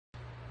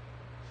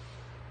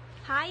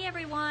Hi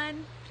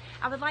everyone.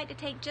 I would like to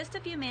take just a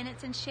few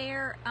minutes and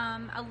share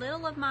a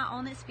little of my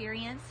own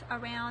experience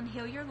around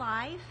Heal Your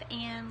Life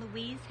and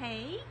Louise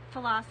Hay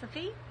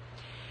philosophy.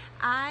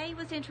 I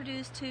was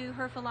introduced to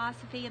her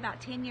philosophy about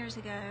 10 years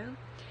ago,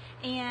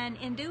 and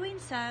in doing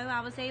so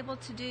I was able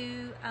to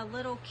do a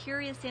little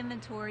curious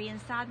inventory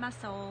inside my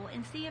soul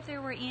and see if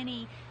there were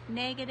any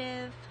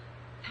negative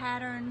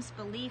patterns,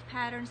 belief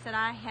patterns that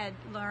I had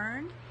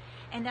learned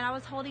and that I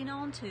was holding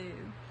on to,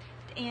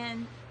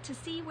 and to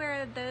see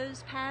where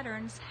those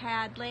patterns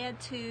had led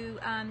to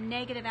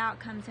negative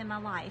outcomes in my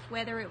life,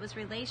 whether it was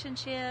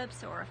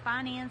relationships or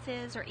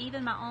finances or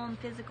even my own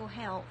physical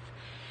health.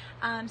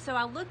 So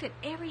I looked at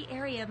every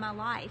area of my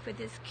life with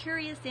this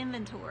curious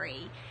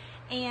inventory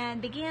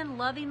and began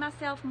loving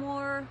myself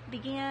more,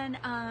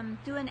 began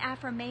doing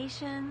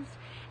affirmations,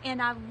 and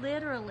I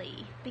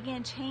literally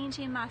began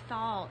changing my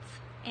thoughts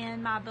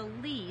and my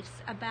beliefs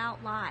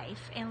about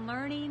life, and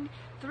learning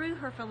through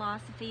her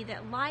philosophy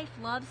that life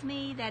loves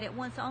me, that it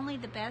wants only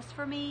the best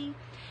for me,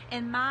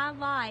 and my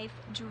life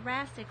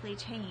drastically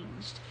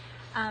changed.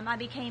 I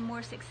became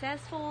more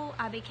successful,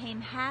 I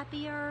became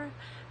happier,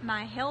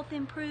 my health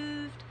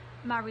improved,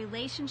 my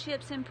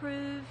relationships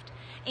improved,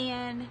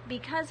 and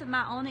because of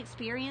my own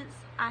experience,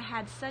 I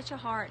had such a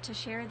heart to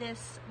share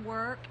this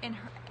work and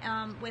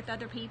with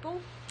other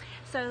people.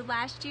 So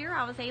last year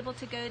I was able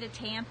to go to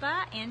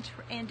Tampa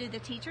and do the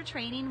teacher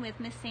training with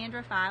Miss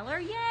Sandra Filer.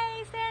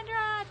 Yay,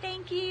 Sandra!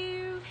 Thank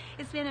you.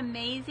 It's been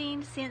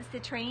amazing since the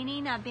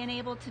training. I've been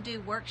able to do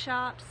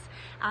workshops.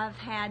 I've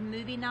had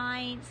movie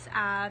nights.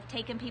 I've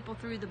taken people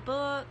through the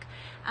book.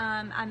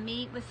 I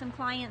meet with some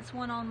clients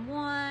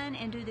one-on-one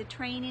and do the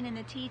training and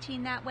the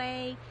teaching that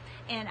way.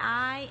 And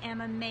I am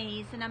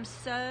amazed, and I'm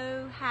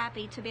so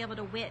happy to be able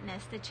to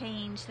witness the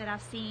change that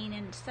I've seen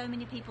in so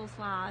many people's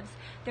lives.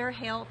 Their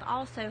health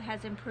also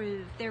has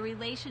improved, their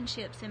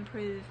relationships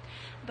improved,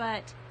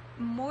 but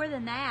more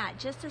than that,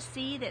 just to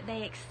see that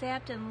they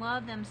accept and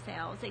love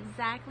themselves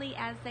exactly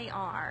as they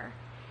are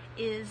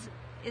is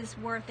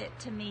worth it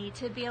to me,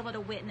 to be able to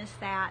witness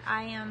that.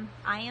 I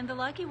am the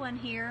lucky one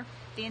here,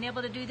 being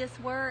able to do this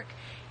work.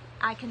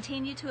 I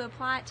continue to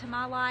apply it to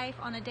my life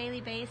on a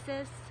daily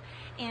basis,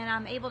 and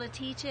I'm able to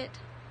teach it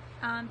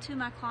to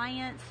my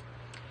clients.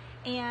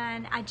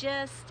 And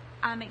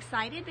I'm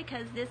excited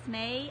because this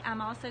May I'm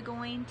also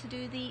going to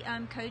do the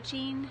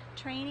coaching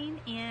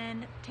training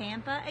in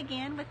Tampa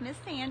again with Miss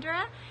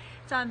Sandra.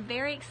 So I'm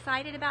very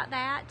excited about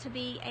that, to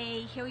be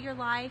a Heal Your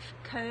Life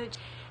coach.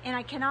 And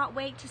I cannot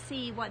wait to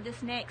see what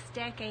this next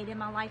decade in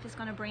my life is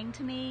going to bring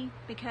to me,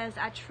 because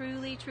I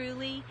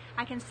truly,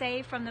 I can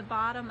say from the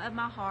bottom of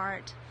my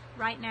heart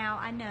right now,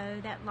 I know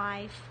that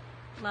life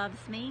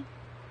loves me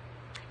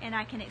and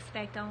I can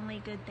expect only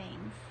good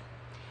things.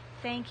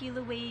 Thank you,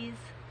 Louise.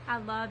 I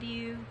love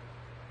you.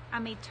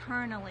 I'm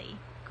eternally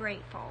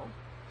grateful.